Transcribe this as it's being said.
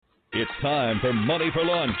It's time for Money for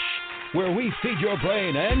Lunch, where we feed your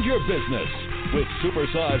brain and your business with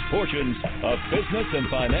supersized portions of business and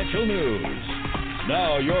financial news.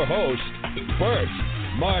 Now your host, Bert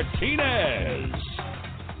Martinez.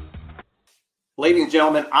 Ladies and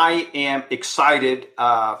gentlemen, I am excited.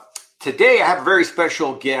 Today I have a very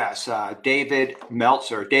special guest, David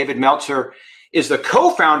Meltzer. David Meltzer is the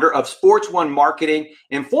co-founder of Sports One Marketing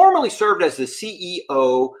and formerly served as the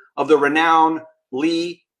CEO of the renowned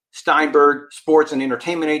Lee Steinberg Sports and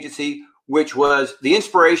Entertainment Agency, which was the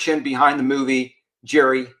inspiration behind the movie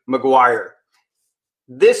Jerry Maguire.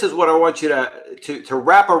 This is what I want you to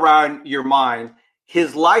wrap around your mind.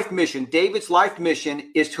 His life mission, David's life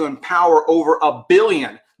mission, is to empower over 1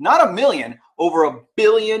 billion, not a million, over 1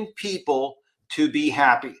 billion people to be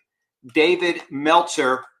happy. David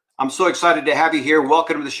Meltzer, I'm so excited to have you here.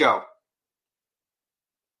 Welcome to the show.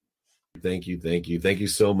 Thank you. Thank you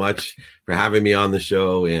so much for having me on the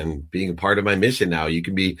show and being a part of my mission now. You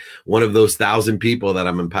can be one of those 1,000 people that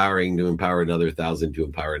I'm empowering to empower another 1,000 to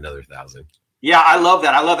empower another 1,000. Yeah, I love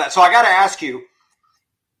that. So I got to ask you,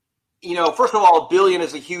 first of all, 1 billion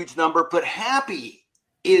is a huge number, but happy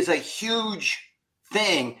is a huge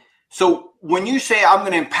thing. So when you say I'm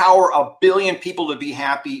going to empower 1 billion people to be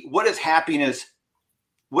happy, what does happiness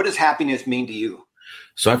mean to you?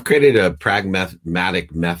 So I've created a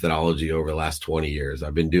pragmatic methodology over the last 20 years.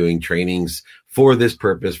 I've been doing trainings for this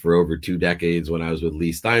purpose for over 2 decades when I was with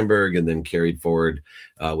Lee Steinberg, and then carried forward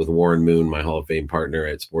with Warren Moon, my Hall of Fame partner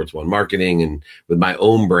at Sports One Marketing, and with my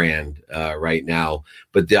own brand right now.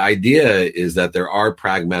 But the idea is that there are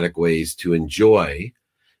pragmatic ways to enjoy,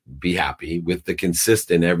 be happy with the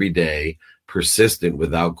consistent, everyday, persistent,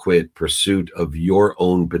 without quit pursuit of your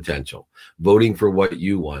own potential, voting for what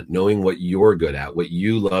you want, knowing what you're good at, what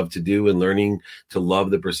you love to do, and learning to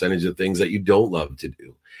love the percentage of things that you don't love to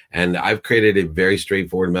do. And I've created a very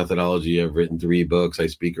straightforward methodology. I've written 3 books. I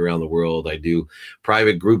speak around the world. I do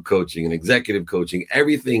private group coaching and executive coaching,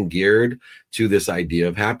 everything geared to this idea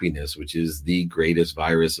of happiness, which is the greatest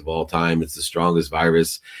virus of all time. It's the strongest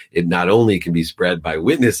virus. It not only can be spread by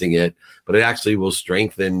witnessing it, but it actually will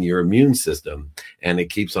strengthen your immune system, and it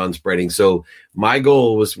keeps on spreading. So my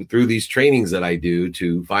goal was, through these trainings that I do,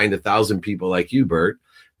 to find 1,000 people like you, Bert,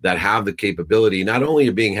 that have the capability not only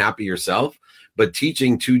of being happy yourself, but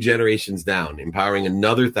teaching 2 generations down, empowering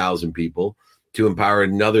another 1,000 people to empower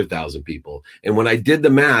another 1,000 people. And when I did the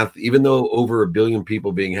math, even though over 1 billion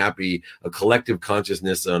people being happy, a collective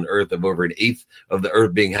consciousness on Earth of over 1/8 of the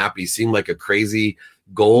Earth being happy seemed like a crazy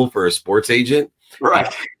goal for a sports agent.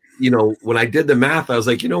 Right. When I did the math, I was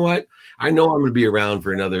like, you know what? I know I'm going to be around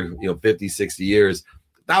for another, 50, 60 years.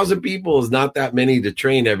 1,000 people is not that many to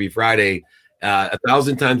train every Friday.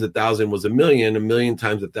 1,000 times 1,000 was 1 million. 1 million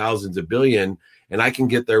times 1,000 is 1 billion. And I can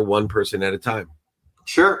get there one person at a time.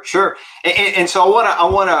 Sure. And so I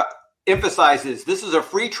want to emphasize this is a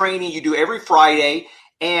free training you do every Friday,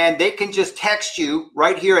 and they can just text you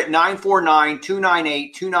right here at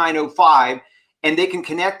 949-298-2905, and they can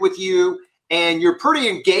connect with you. And you're pretty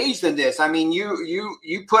engaged in this. I mean, you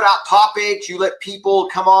put out topics, you let people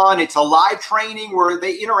come on. It's a live training where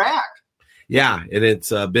they interact. Yeah, and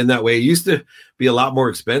it's been that way. It used to be a lot more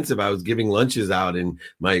expensive. I was giving lunches out, and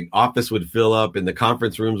my office would fill up, and the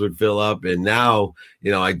conference rooms would fill up. And now,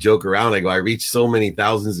 I joke around. I go, I reach so many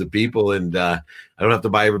thousands of people, and I don't have to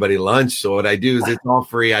buy everybody lunch. So what I do is it's all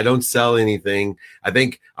free. I don't sell anything. I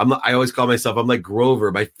always call myself, I'm like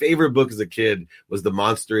Grover. My favorite book as a kid was The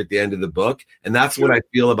Monster at the End of the Book. And that's what I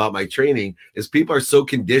feel about my training is people are so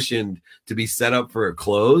conditioned to be set up for a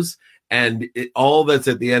close. And all that's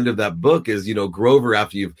at the end of that book is, Grover,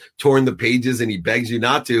 after you've torn the pages and he begs you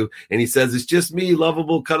not to. And he says, it's just me,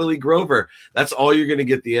 lovable, cuddly Grover. That's all you're going to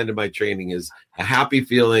get at the end of my training is a happy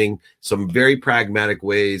feeling, some very pragmatic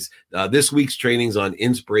ways. This week's training's on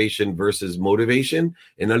inspiration versus motivation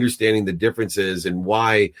and understanding the differences and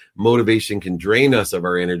why motivation can drain us of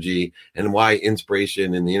our energy and why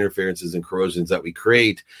inspiration and the interferences and corrosions that we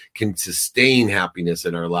create can sustain happiness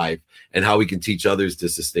in our life and how we can teach others to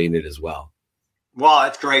sustain it as well. Well,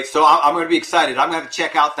 that's great. So I'm going to be excited. I'm going to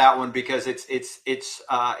check out that one because it's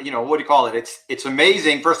what do you call it? It's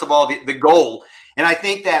amazing. First of all, the goal. And I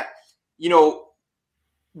think that,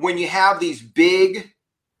 when you have these big,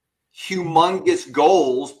 humongous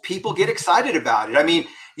goals, people get excited about it. I mean,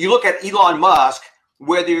 you look at Elon Musk,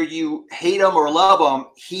 whether you hate him or love him,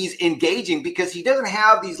 he's engaging because he doesn't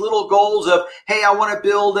have these little goals of, hey, I want to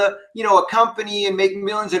build a company and make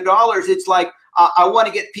millions of dollars. It's like, I want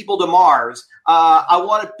to get people to Mars. I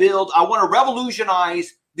want to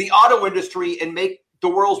revolutionize the auto industry and make the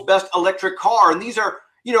world's best electric car. And these are,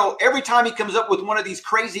 every time he comes up with one of these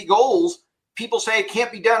crazy goals, people say it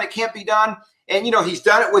can't be done. It can't be done. And, he's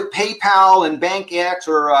done it with PayPal and BankX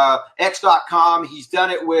or X.com. He's done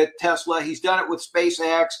it with Tesla. He's done it with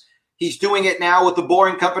SpaceX. He's doing it now with the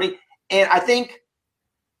Boring Company. And I think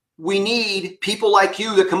we need people like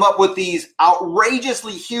you to come up with these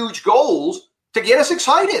outrageously huge goals to get us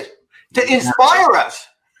excited, to inspire us.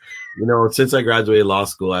 Since I graduated law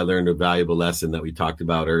school, I learned a valuable lesson that we talked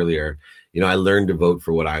about earlier. I learned to vote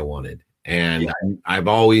for what I wanted. And I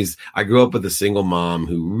grew up with a single mom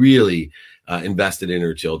who really invested in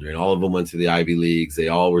her children. All of them went to the Ivy Leagues. They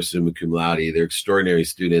all were summa cum laude. They're extraordinary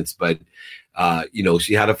students, but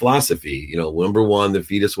she had a philosophy. Number one, the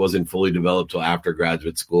fetus wasn't fully developed till after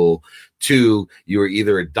graduate school. 2, you were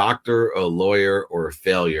either a doctor, a lawyer, or a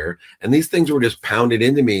failure. And these things were just pounded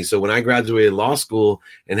into me. So when I graduated law school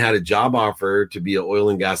and had a job offer to be an oil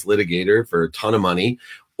and gas litigator for a ton of money,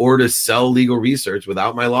 or to sell legal research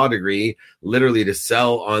without my law degree, literally to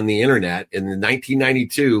sell on the internet in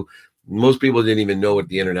 1992, most people didn't even know what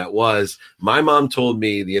the internet was. My mom told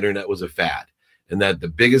me the internet was a fad, and that the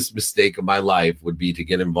biggest mistake of my life would be to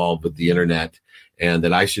get involved with the internet, and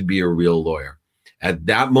that I should be a real lawyer. At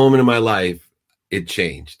that moment in my life, it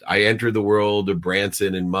changed. I entered the world of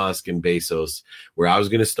Branson and Musk and Bezos, where I was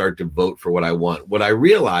going to start to vote for what I want. What I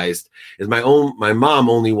realized is my mom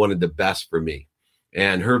only wanted the best for me,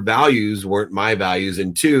 and her values weren't my values.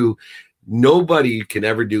 And 2, nobody can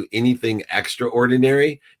ever do anything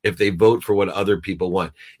extraordinary if they vote for what other people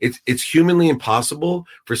want. It's humanly impossible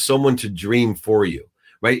for someone to dream for you,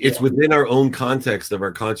 right? It's within our own context of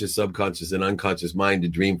our conscious, subconscious, and unconscious mind to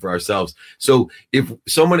dream for ourselves. So if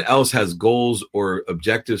someone else has goals or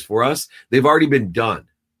objectives for us, they've already been done,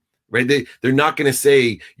 right? They're not going to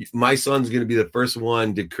say, my son's going to be the first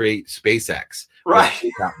one to create SpaceX.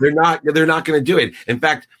 Right. They're not going to do it. In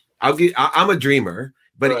fact, I'm a dreamer.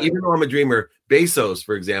 But even though I'm a dreamer, Bezos,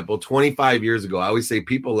 for example, 25 years ago, I always say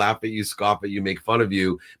people laugh at you, scoff at you, make fun of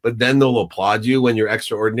you, but then they'll applaud you when you're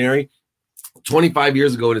extraordinary. 25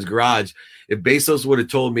 years ago in his garage, if Bezos would have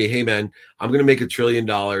told me, hey, man, I'm going to make $1 trillion.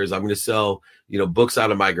 I'm going to sell, books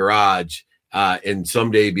out of my garage and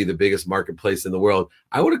someday be the biggest marketplace in the world,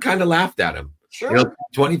 I would have kind of laughed at him. Sure.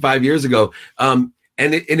 25 years ago.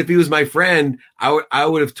 And if he was my friend, I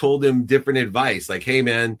would have told him different advice, like, hey,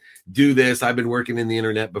 man, do this. I've been working in the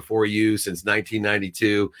internet before you since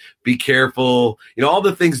 1992. Be careful. All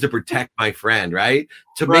the things to protect my friend, right?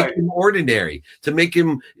 To make him ordinary, to make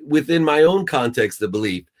him within my own context of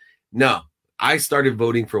belief. No, I started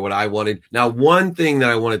voting for what I wanted. Now, one thing that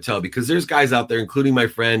I want to tell, because there's guys out there, including my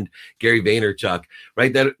friend Gary Vaynerchuk,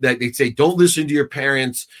 right, that they say, don't listen to your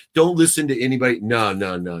parents. Don't listen to anybody.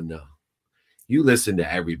 No. You listen to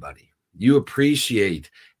everybody. You appreciate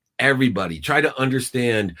everybody. Try to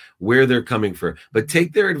understand where they're coming from, but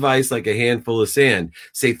take their advice like a handful of sand.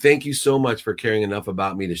 Say, thank you so much for caring enough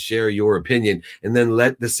about me to share your opinion, and then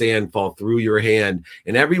let the sand fall through your hand.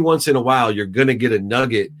 And every once in a while, you're going to get a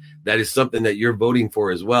nugget that is something that you're voting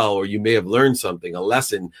for as well, or you may have learned something, a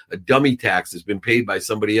lesson, a dummy tax has been paid by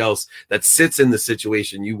somebody else that sits in the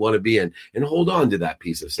situation you want to be in, and hold on to that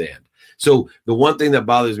piece of sand. So the one thing that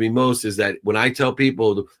bothers me most is that when I tell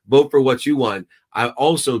people to vote for what you want, I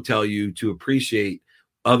also tell you to appreciate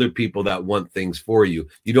other people that want things for you.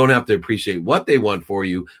 You don't have to appreciate what they want for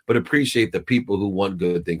you, but appreciate the people who want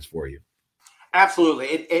good things for you.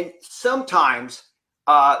 Absolutely. And sometimes,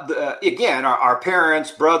 again, our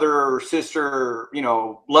parents, brother, sister,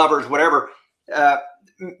 lovers, whatever,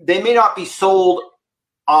 they may not be sold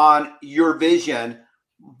on your vision,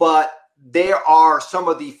 but they are some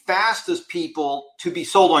of the fastest people to be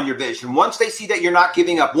sold on your vision. Once they see that you're not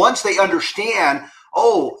giving up, once they understand,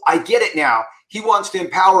 oh, I get it now. He wants to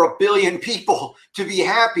empower 1 billion people to be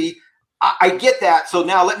happy. I get that. So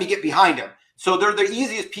now let me get behind him. So they're the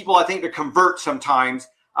easiest people, I think, to convert sometimes.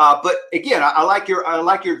 But again, I like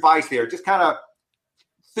your advice there. Just kind of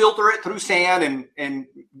filter it through sand and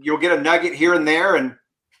you'll get a nugget here and there and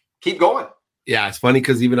keep going. Yeah, it's funny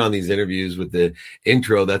because even on these interviews with the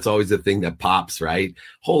intro, that's always the thing that pops, right?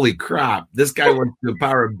 Holy crap, this guy wants to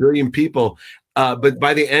empower 1 billion people. But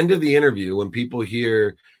by the end of the interview, when people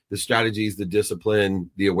hear the strategies, the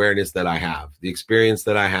discipline, the awareness that I have, the experience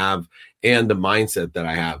that I have, and the mindset that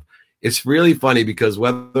I have, it's really funny because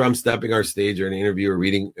whether I'm stepping our stage or an interview or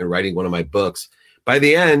reading or writing one of my books, by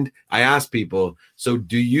the end, I ask people, so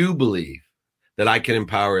do you believe that I can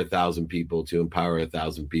empower 1,000 people to empower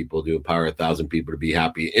 1,000 people to empower 1,000 people to be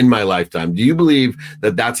happy in my lifetime? Do you believe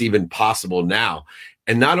that that's even possible now?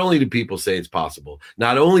 And not only do people say it's possible,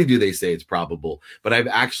 not only do they say it's probable, but I've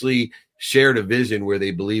actually shared a vision where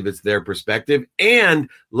they believe it's their perspective. And a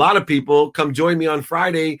lot of people come join me on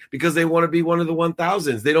Friday because they want to be one of the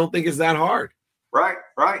 1,000s. They don't think it's that hard. Right.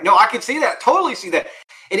 No, I can see that. Totally see that.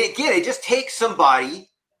 And again, it just takes somebody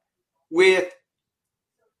with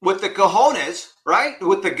the cojones, right?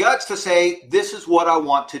 With the guts to say, this is what I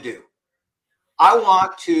want to do. I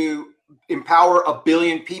want to empower 1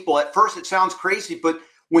 billion people. At first, it sounds crazy, but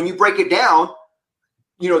when you break it down,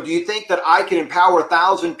 do you think that I can empower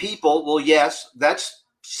 1,000 people? Well, yes, that's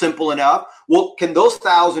simple enough. Well, can those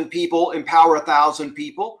 1,000 people empower 1,000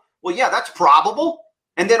 people? Well, yeah, that's probable.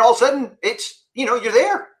 And then all of a sudden it's, you're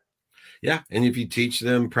there. Yeah. And if you teach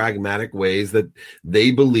them pragmatic ways that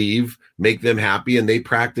they believe make them happy and they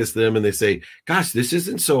practice them and they say, gosh, this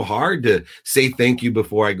isn't so hard to say thank you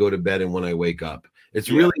before I go to bed and when I wake up. It's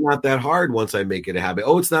really not that hard once I make it a habit.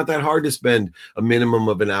 Oh, it's not that hard to spend a minimum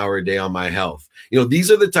of an hour a day on my health. These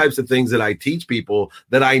are the types of things that I teach people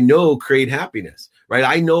that I know create happiness, right?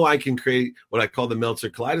 I know I can create what I call the Meltzer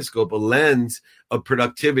kaleidoscope, a lens of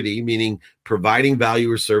productivity, meaning providing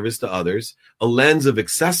value or service to others, a lens of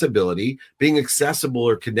accessibility, being accessible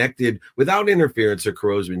or connected without interference or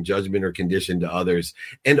corrosion, judgment or condition to others,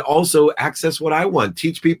 and also access what I want.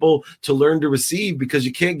 Teach people to learn to receive because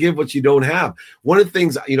you can't give what you don't have. One of the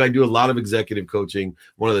things, I do a lot of executive coaching,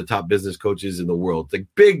 one of the top business coaches in the world, like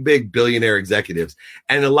big billionaire executives.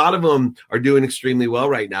 And a lot of them are doing extremely well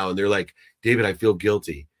right now. And they're like, David, I feel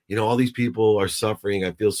guilty. All these people are suffering.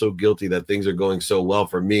 I feel so guilty that things are going so well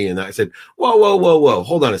for me. And I said, whoa.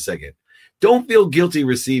 Hold on a second. Don't feel guilty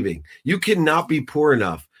receiving. You cannot be poor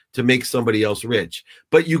enough to make somebody else rich,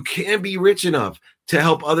 but you can be rich enough to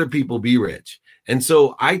help other people be rich. And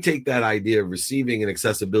so I take that idea of receiving and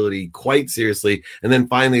accessibility quite seriously. And then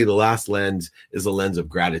finally, the last lens is a lens of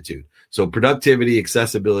gratitude. So productivity,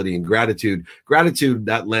 accessibility, and gratitude. Gratitude,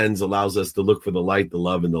 that lens allows us to look for the light, the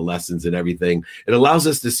love, and the lessons in everything. It allows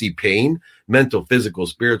us to see pain, mental, physical,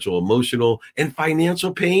 spiritual, emotional, and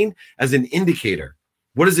financial pain as an indicator.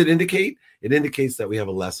 What does it indicate? It indicates that we have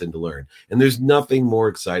a lesson to learn. And there's nothing more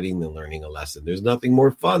exciting than learning a lesson. There's nothing more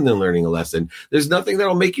fun than learning a lesson. There's nothing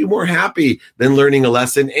that'll make you more happy than learning a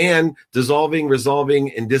lesson and dissolving,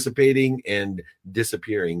 resolving, and dissipating and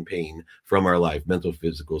disappearing pain from our life, mental,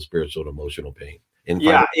 physical, spiritual, and emotional pain. And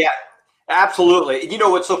yeah, absolutely.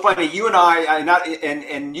 What's so funny? You and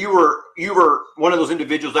and you were one of those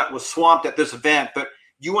individuals that was swamped at this event, but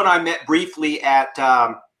you and I met briefly at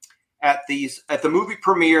the movie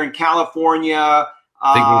premiere in California.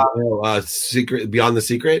 Secret Beyond the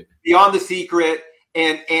Secret. Beyond the Secret,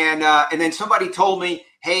 and then somebody told me,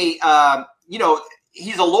 hey,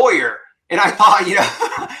 he's a lawyer, and I thought,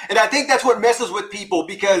 and I think that's what messes with people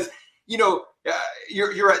because you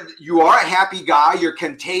are a happy guy, you're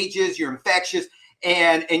contagious, you're infectious,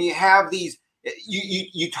 and you have these.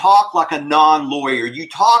 You talk like a non-lawyer. You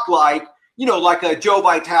talk like like a Joe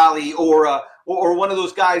Vitale or one of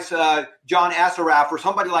those guys, John Assaraf or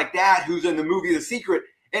somebody like that who's in the movie The Secret.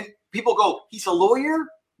 And people go, he's a lawyer?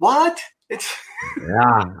 What?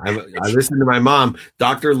 Yeah, I listened to my mom,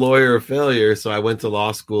 doctor, lawyer, failure. So I went to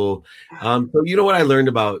law school. So what I learned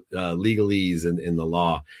about legalese and in the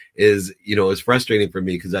law is, it's frustrating for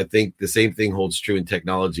me because I think the same thing holds true in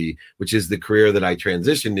technology, which is the career that I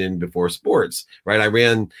transitioned in before sports, right? I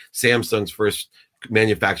ran Samsung's first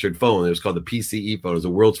manufactured phone. It was called the PCE phone. It was the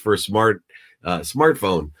world's first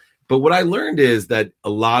smartphone. But what I learned is that a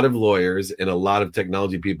lot of lawyers and a lot of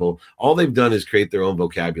technology people, all they've done is create their own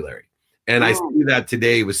vocabulary. And I see that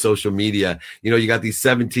today with social media. You got these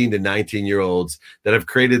 17 to 19-year-olds that have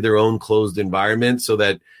created their own closed environment so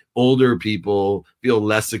that older people feel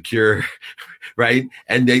less secure, right?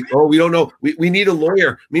 And we don't know. We need a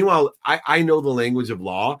lawyer. Meanwhile, I know the language of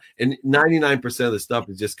law, and 99% of the stuff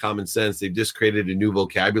is just common sense. They've just created a new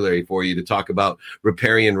vocabulary for you to talk about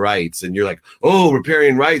riparian rights. And you're like, oh,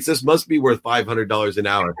 riparian rights, this must be worth $500 an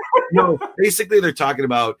hour. Basically they're talking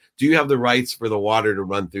about, do you have the rights for the water to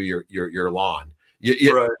run through your lawn?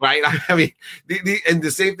 Right. I mean, and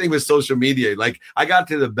the same thing with social media. Like I got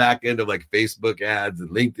to the back end of like Facebook ads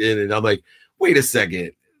and LinkedIn, and I'm like, wait a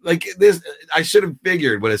second. Like this, I should have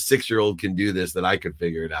figured when a 6-year-old can do this that I could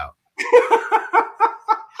figure it out.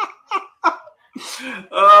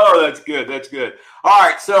 Oh, that's good. That's good. All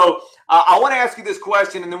right. So I want to ask you this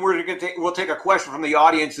question, and then we'll take a question from the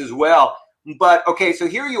audience as well. But okay, so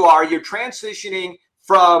here you are. You're transitioning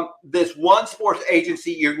from this one sports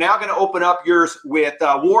agency. You're now going to open up yours with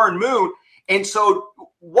Warren Moon. And so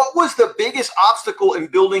what was the biggest obstacle in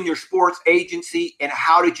building your sports agency, and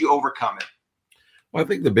how did you overcome it? Well, I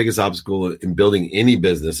think the biggest obstacle in building any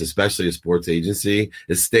business, especially a sports agency,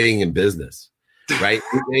 is staying in business. right?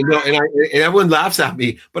 And everyone laughs at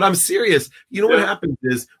me, but I'm serious. You know what happens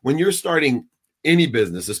is when you're starting any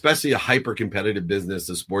business, especially a hyper competitive business,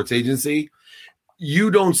 a sports agency, you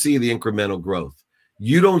don't see the incremental growth.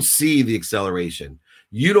 You don't see the acceleration.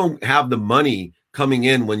 You don't have the money coming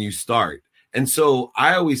in when you start. And so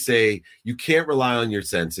I always say you can't rely on your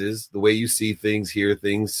senses, the way you see things, hear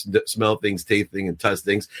things, smell things, taste things, and touch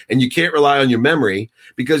things. And you can't rely on your memory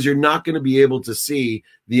because you're not going to be able to see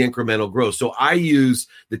the incremental growth. So I use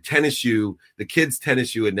the kids' tennis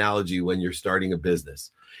shoe analogy when you're starting a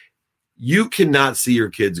business. You cannot see your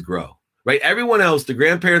kids grow, right? Everyone else, the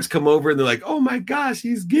grandparents come over and they're like, oh my gosh,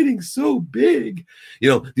 he's getting so big.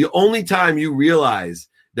 The only time you realize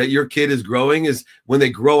that your kid is growing is when they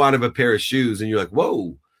grow out of a pair of shoes and you're like,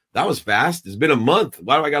 whoa, that was fast. It's been a month.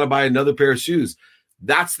 Why do I got to buy another pair of shoes?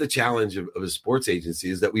 That's the challenge of a sports agency,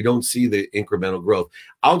 is that we don't see the incremental growth.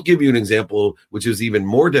 I'll give you an example, which is even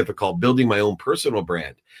more difficult, building my own personal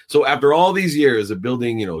brand. So after all these years of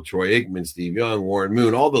building, Troy Aikman, Steve Young, Warren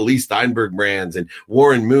Moon, all the Lee Steinberg brands and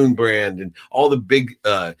Warren Moon brand and all the big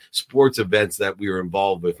sports events that we were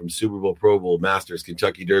involved with, from Super Bowl, Pro Bowl, Masters,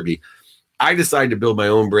 Kentucky Derby, I decided to build my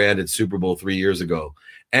own brand at Super Bowl 3 years ago.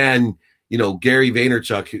 And, Gary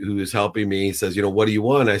Vaynerchuk, who is helping me, says, what do you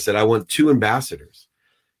want? I said, I want 2 ambassadors.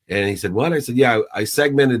 And he said, what? I said, yeah, I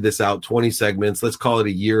segmented this out, 20 segments. Let's call it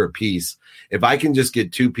a year a piece. If I can just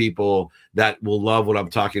get 2 people that will love what I'm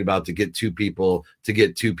talking about, to get 2 people,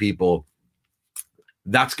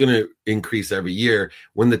 that's going to increase every year.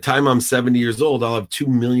 When the time I'm 70 years old, I'll have 2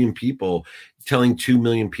 million people telling 2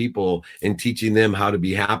 million people and teaching them how to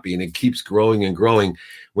be happy. And it keeps growing and growing.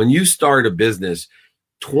 When you start a business,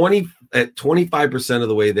 25% of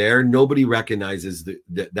the way there, nobody recognizes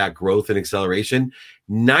that growth and acceleration.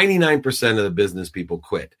 99% of the business people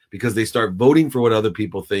quit because they start voting for what other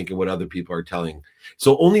people think and what other people are telling.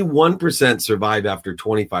 So only 1% survive after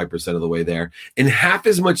 25% of the way there. And half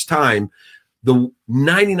as much time, the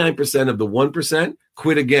 99% of the 1%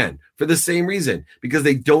 quit again for the same reason, because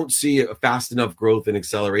they don't see a fast enough growth and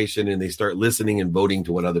acceleration, and they start listening and voting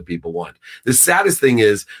to what other people want. The saddest thing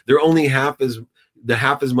is they're only half as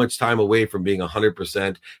much time away from being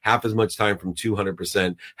 100%, half as much time from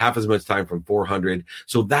 200%, half as much time from 400.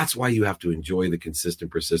 So that's why you have to enjoy the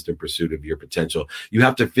consistent, persistent pursuit of your potential. You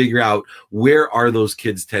have to figure out, where are those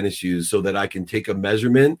kids' tennis shoes, so that I can take a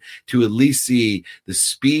measurement to at least see the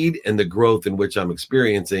speed and the growth in which I'm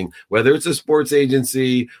experiencing, whether it's a sports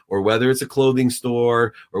agency or whether it's a clothing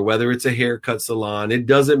store or whether it's a haircut salon. It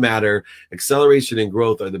doesn't matter. Acceleration and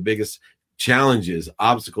growth are the biggest challenges,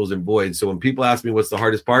 obstacles, and voids. So when people ask me what's the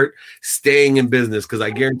hardest part, staying in business, because I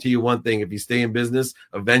guarantee you one thing: if you stay in business,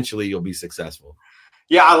 eventually you'll be successful.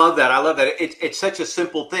 Yeah, I love that. It's such a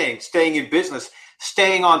simple thing: staying in business,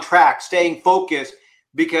 staying on track, staying focused.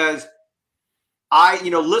 Because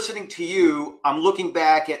listening to you, I'm looking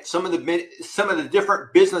back at some of the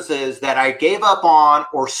different businesses that I gave up on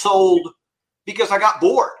or sold because I got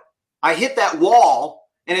bored. I hit that wall.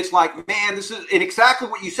 And it's like, man, this is and exactly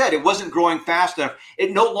what you said. It wasn't growing fast enough.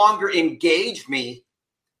 It no longer engaged me.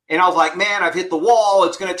 And I was like, man, I've hit the wall.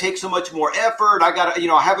 It's going to take so much more effort. I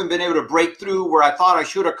haven't been able to break through where I thought I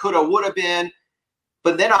should have, could have, would have been.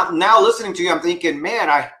 But then I'm now listening to you, I'm thinking, man,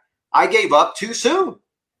 I gave up too soon.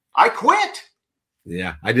 I quit.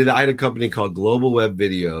 Yeah, I did. I had a company called Global Web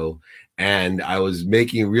Video, and I was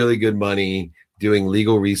making really good money doing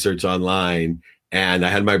legal research online. And I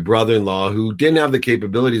had my brother-in-law who didn't have the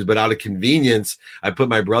capabilities, but out of convenience, I put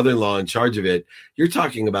my brother-in-law in charge of it. You're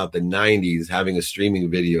talking about the 90s, having a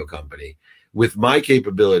streaming video company with my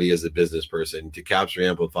capability as a business person to capture,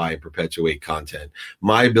 amplify, and perpetuate content,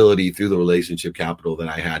 my ability through the relationship capital that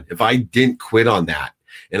I had. If I didn't quit on that,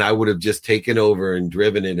 and I would have just taken over and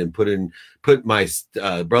driven it and put my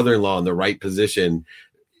brother-in-law in the right position,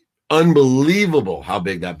 unbelievable how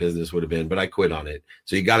big that business would have been, but I quit on it.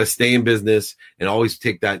 So you got to stay in business and always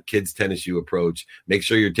take that kids tennis shoe approach. Make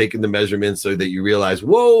sure you're taking the measurements so that you realize,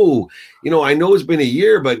 whoa, I know it's been a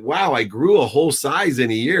year, but wow, I grew a whole size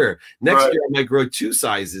in a year. Next year, I might grow 2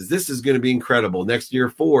 sizes. This is going to be incredible. Next year,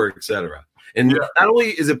 4, etc. And not only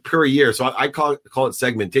is it per year, so I call it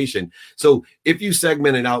segmentation. So if you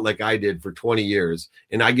segment it out like I did for 20 years,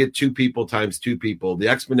 and I get 2 people times 2 people, the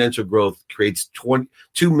exponential growth creates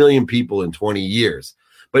 2 million people in 20 years.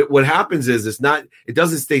 But what happens is it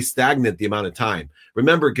doesn't stay stagnant the amount of time.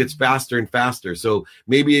 Remember, it gets faster and faster. So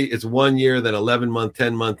maybe it's 1 year, then 11 months,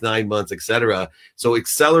 10 months, 9 months, etc. So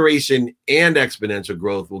acceleration and exponential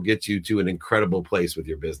growth will get you to an incredible place with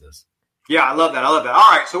your business. Yeah, I love that. All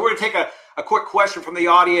right, so we're going to take a quick question from the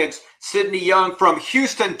audience. Sydney Young from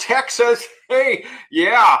Houston, Texas. Hey,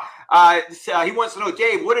 yeah. He wants to know,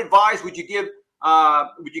 Dave, what advice would you give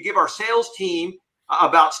would you give our sales team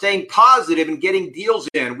about staying positive and getting deals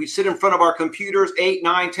in? We sit in front of our computers 8,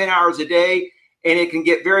 9, 10 hours a day, and it can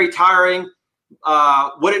get very tiring.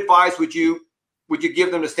 What advice would you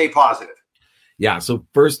give them to stay positive? Yeah. So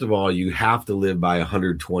first of all, you have to live by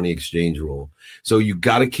 120 exchange rule. So you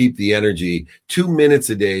got to keep the energy. 2 minutes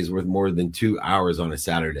a day is worth more than 2 hours on a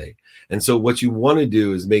Saturday. And so what you want to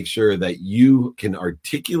do is make sure that you can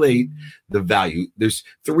articulate the value. There's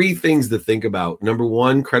 3 things to think about. Number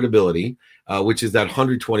 1, credibility, which is that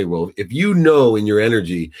 120 rule. If you know in your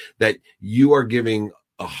energy that you are giving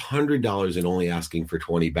 $100 and only asking for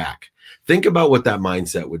 20 back, think about what that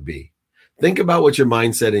mindset would be. Think about what your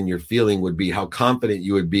mindset and your feeling would be, how confident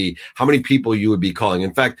you would be, how many people you would be calling.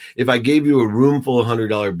 In fact, if I gave you a room full of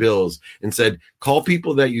 $100 bills and said, call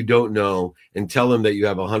people that you don't know and tell them that you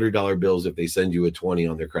have $100 bills if they send you a 20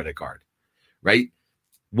 on their credit card, right?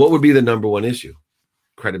 What would be the number 1 issue?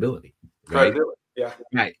 Credibility. Right? Credibility. Yeah.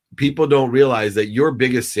 Right. People don't realize that your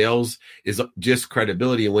biggest sales is just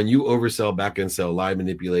credibility. And when you oversell, back and sell, lie,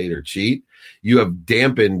 manipulate, or cheat, you have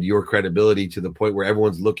dampened your credibility to the point where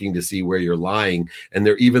everyone's looking to see where you're lying. And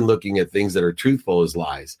they're even looking at things that are truthful as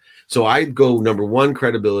lies. So I'd go number 1,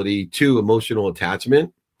 credibility, 2, emotional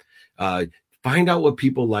attachment. Find out what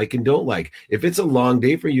people like and don't like. If it's a long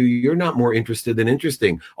day for you, you're not more interested than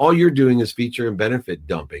interesting. All you're doing is feature and benefit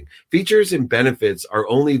dumping. Features and benefits are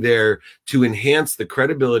only there to enhance the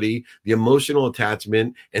credibility, the emotional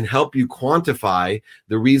attachment, and help you quantify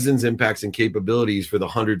the reasons, impacts, and capabilities for the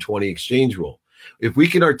 120 exchange rule. If we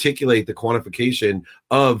can articulate the quantification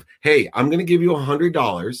of, hey, I'm going to give you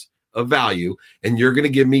 $100 of value and you're going to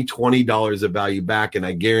give me $20 of value back, and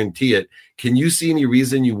I guarantee it. Can you see any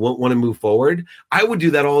reason you won't want to move forward? I would do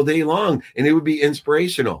that all day long and it would be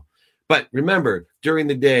inspirational. But remember, during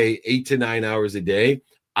the day, 8 to 9 hours a day,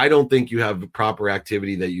 I don't think you have proper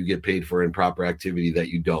activity that you get paid for and proper activity that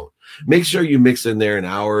you don't. Make sure you mix in there an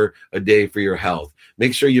hour a day for your health.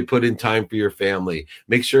 Make sure you put in time for your family.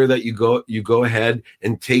 Make sure that you go ahead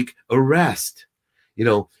and take a rest. You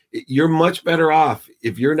know, you're much better off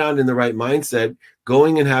if you're not in the right mindset,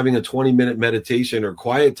 going and having a 20-minute meditation or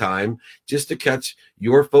quiet time just to catch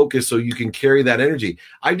your focus so you can carry that energy.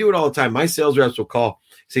 I do it all the time. My sales reps will call,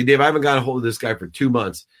 say, Dave, I haven't got a hold of this guy for 2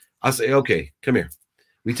 months. I'll say, okay, come here.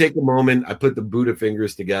 We take a moment. I put the Buddha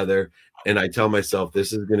fingers together and I tell myself,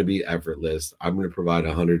 this is going to be effortless. I'm going to provide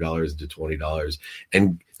 $100 to $20.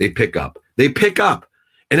 And they pick up.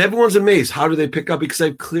 And everyone's amazed. How do they pick up? Because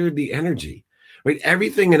I've cleared the energy. Right?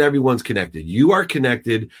 Everything and everyone's connected. You are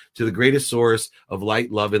connected to the greatest source of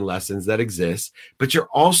light, love, and lessons that exists, but you're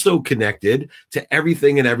also connected to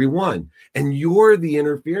everything and everyone. And you're the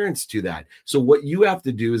interference to that. So what you have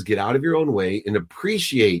to do is get out of your own way and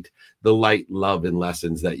appreciate the light, love, and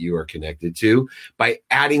lessons that you are connected to by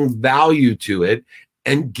adding value to it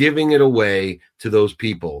and giving it away to those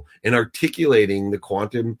people and articulating the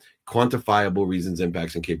quantifiable reasons,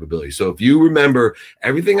 impacts, and capabilities. So if you remember,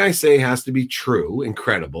 everything I say has to be true and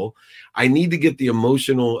credible. I need to get the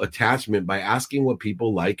emotional attachment by asking what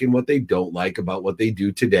people like and what they don't like about what they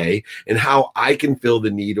do today, and how I can fill the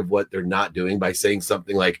need of what they're not doing by saying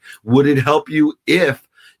something like, would it help you if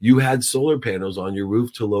you had solar panels on your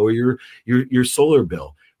roof to lower your solar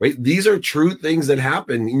bill, right? These are true things that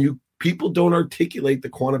happen, and people don't articulate the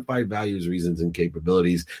quantified values, reasons, and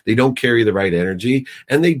capabilities. They don't carry the right energy,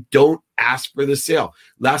 and they don't ask for the sale.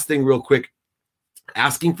 Last thing real quick,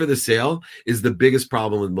 asking for the sale is the biggest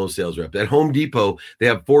problem with most sales reps. At Home Depot, they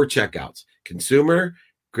have 4 checkouts: consumer,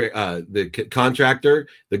 the contractor,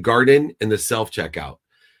 the garden, and the self-checkout.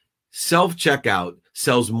 Self-checkout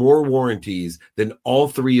sells more warranties than all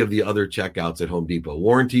 3 of the other checkouts at Home Depot.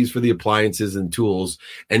 Warranties for the appliances and tools.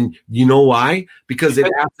 And you know why? Because it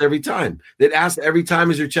asks every time. It asks every time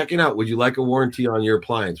as you're checking out, would you like a warranty on your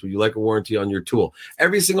appliance? Would you like a warranty on your tool?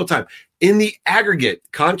 Every single time. In the aggregate,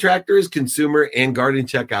 contractors, consumer, and garden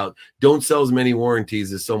checkout don't sell as many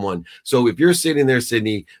warranties as someone. So if you're sitting there,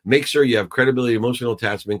 Sydney, make sure you have credibility, emotional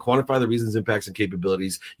attachment, quantify the reasons, impacts, and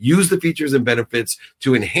capabilities, use the features and benefits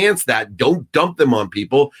to enhance that. Don't dump them on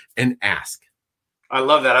people, and ask. I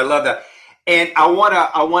love that. And I want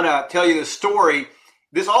to tell you the story.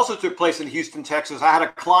 This also took place in Houston, Texas. I had a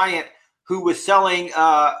client who was selling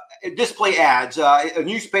display ads, a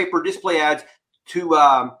newspaper display ads to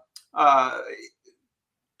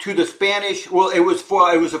the Spanish. Well, it was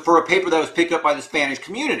for a paper that was picked up by the Spanish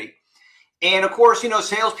community. And of course,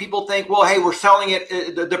 salespeople think, well, hey, we're selling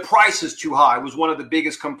it. The price is too high was one of the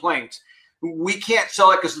biggest complaints. We can't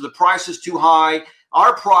sell it because the price is too high.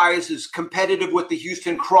 Our price is competitive with the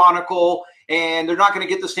Houston Chronicle, and they're not going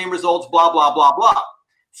to get the same results, blah, blah, blah, blah.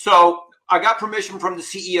 So I got permission from the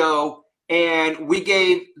CEO, and we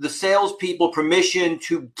gave the salespeople permission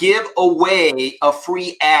to give away a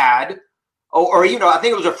free ad, or I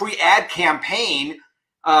think it was a free ad campaign.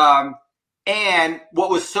 And what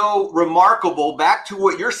was so remarkable, back to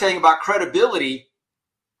what you're saying about credibility,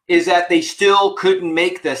 is that they still couldn't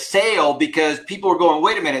make the sale because people were going,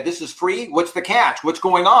 wait a minute, this is free? What's the catch? What's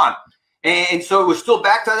going on? And so it was still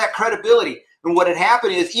back to that credibility. And what had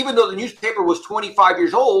happened is, even though the newspaper was 25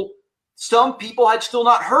 years old, some people had still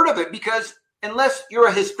not heard of it, because unless you're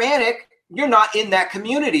a Hispanic, you're not in that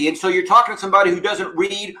community. And so you're talking to somebody who doesn't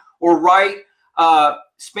read or write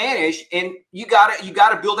Spanish, and you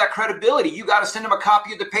gotta build that credibility. You gotta send them a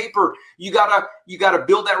copy of the paper. You gotta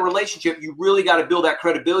build that relationship. You really gotta build that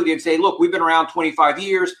credibility and say, look, we've been around 25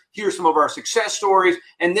 years. Here's some of our success stories.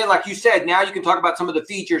 And then, like you said, now you can talk about some of the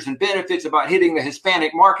features and benefits about hitting the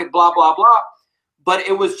Hispanic market, blah, blah, blah. But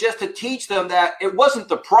it was just to teach them that it wasn't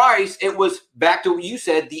the price. It was, back to what you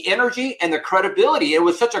said, the energy and the credibility. It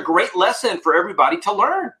was such a great lesson for everybody to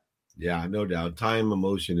learn. Yeah, no doubt. Time,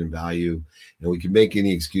 emotion, and value. And we can make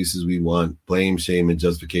any excuses we want, blame, shame, and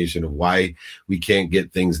justification of why we can't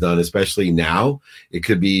get things done, especially now. It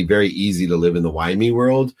could be very easy to live in the why me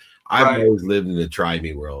world. I've always lived in the try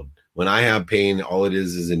me world. When I have pain, all it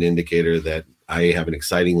is an indicator that I have an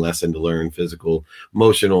exciting lesson to learn: physical,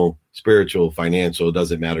 emotional, spiritual, financial. It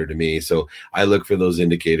doesn't matter to me. So I look for those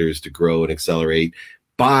indicators to grow and accelerate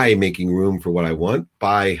by making room for what I want,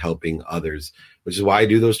 by helping others, which is why I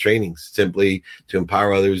do those trainings, simply to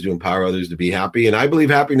empower others to be happy. And I believe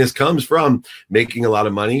happiness comes from making a lot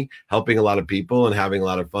of money, helping a lot of people, and having a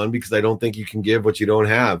lot of fun, because I don't think you can give what you don't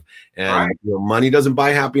have. And money doesn't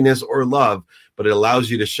buy happiness or love, but it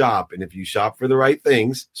allows you to shop. And if you shop for the right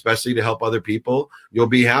things, especially to help other people, you'll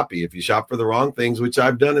be happy. If you shop for the wrong things, which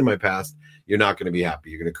I've done in my past, you're not going to be happy.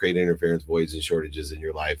 You're going to create interference, voids, and shortages in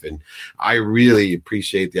your life. And I really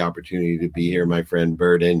appreciate the opportunity to be here, my friend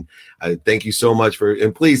Bert. And thank you so much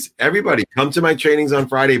and please, everybody, come to my trainings on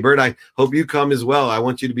Friday. Bert, I hope you come as well. I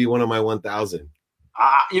want you to be one of my 1,000.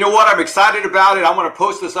 You know what? I'm excited about it. I'm going to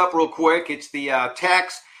post this up real quick. It's the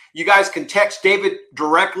text. You guys can text David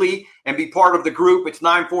directly and be part of the group. It's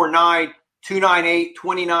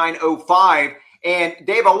 949-298-2905. And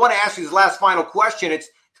Dave, I want to ask you this last final question. It's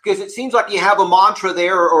because it seems like you have a mantra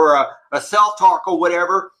there, or a self-talk or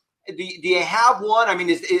whatever. Do you have one? I mean,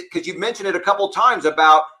 because you've mentioned it a couple of times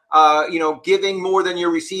about, giving more than you're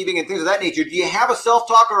receiving and things of that nature. Do you have a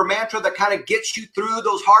self-talk or a mantra that kind of gets you through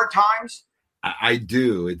those hard times? I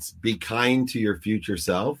do. It's be kind to your future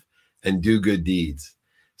self and do good deeds.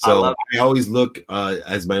 So I always look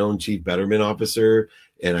as my own chief betterment officer,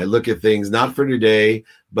 and I look at things not for today,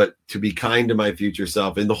 but to be kind to my future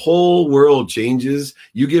self. And the whole world changes.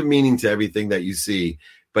 You give meaning to everything that you see,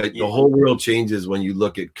 but the whole world changes when you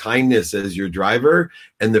look at kindness as your driver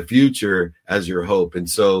and the future as your hope. And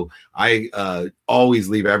so I always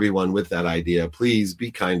leave everyone with that idea. Please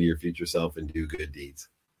be kind to your future self and do good deeds.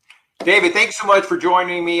 David, thanks so much for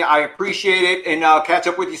joining me. I appreciate it, and I'll catch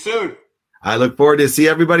up with you soon. I look forward to see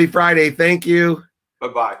everybody Friday. Thank you.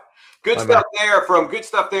 Bye-bye. Good stuff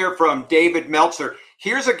there from David Meltzer.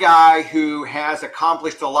 Here's a guy who has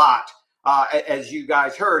accomplished a lot. As you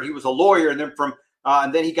guys heard, he was a lawyer, and then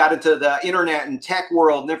he got into the internet and tech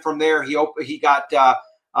world, and then from there he got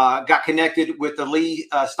connected with the Lee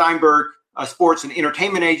Steinberg Sports and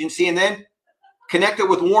Entertainment Agency, and then connected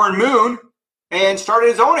with Warren Moon and started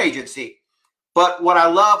his own agency. But what I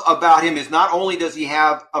love about him is not only does he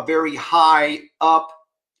have a very high up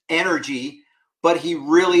energy, but he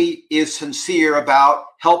really is sincere about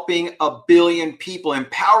helping 1 billion people,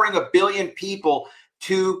 empowering 1 billion people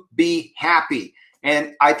to be happy.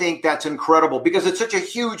 And I think that's incredible because it's such a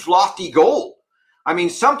huge, lofty goal. I mean,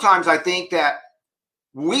 sometimes I think that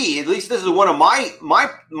at least this is one of my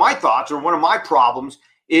thoughts, or one of my problems,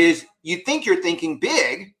 is you think you're thinking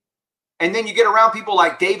big, and then you get around people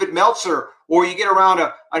like David Meltzer, or you get around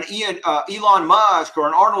an Elon Musk or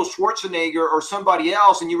an Arnold Schwarzenegger or somebody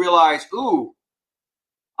else, and you realize, ooh,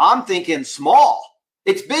 I'm thinking small.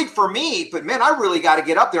 It's big for me, but man, I really got to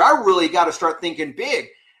get up there. I really got to start thinking big.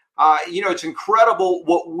 It's incredible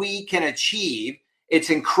what we can achieve. It's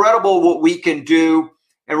incredible what we can do.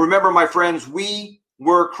 And remember, my friends, we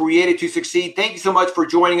were created to succeed. Thank you so much for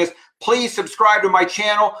joining us. Please subscribe to my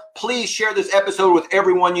channel. Please share this episode with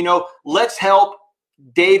everyone you know. Let's help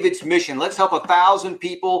David's mission. Let's help 1,000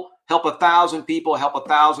 people, help 1,000 people, help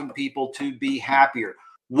 1,000 people to be happier.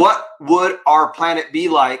 What would our planet be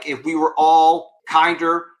like if we were all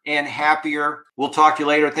kinder and happier? We'll talk to you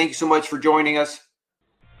later. Thank you so much for joining us.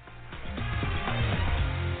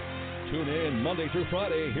 Tune in Monday through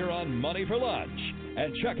Friday here on Money for Lunch.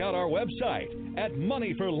 And check out our website at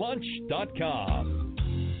moneyforlunch.com.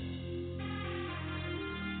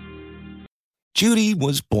 Judy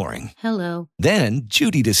was boring. Hello. Then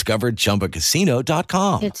Judy discovered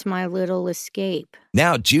ChumbaCasino.com. It's my little escape.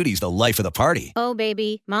 Now Judy's the life of the party. Oh,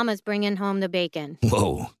 baby, mama's bringing home the bacon.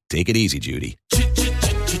 Whoa, take it easy, Judy.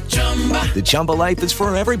 The Chumba life is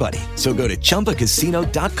for everybody. So go to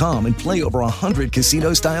ChumbaCasino.com and play over 100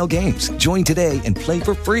 casino-style games. Join today and play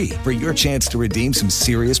for free for your chance to redeem some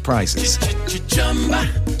serious prizes.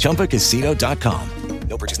 ChumbaCasino.com.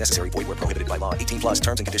 No purchase necessary. Void where prohibited by law. 18+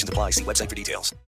 terms and conditions apply. See website for details.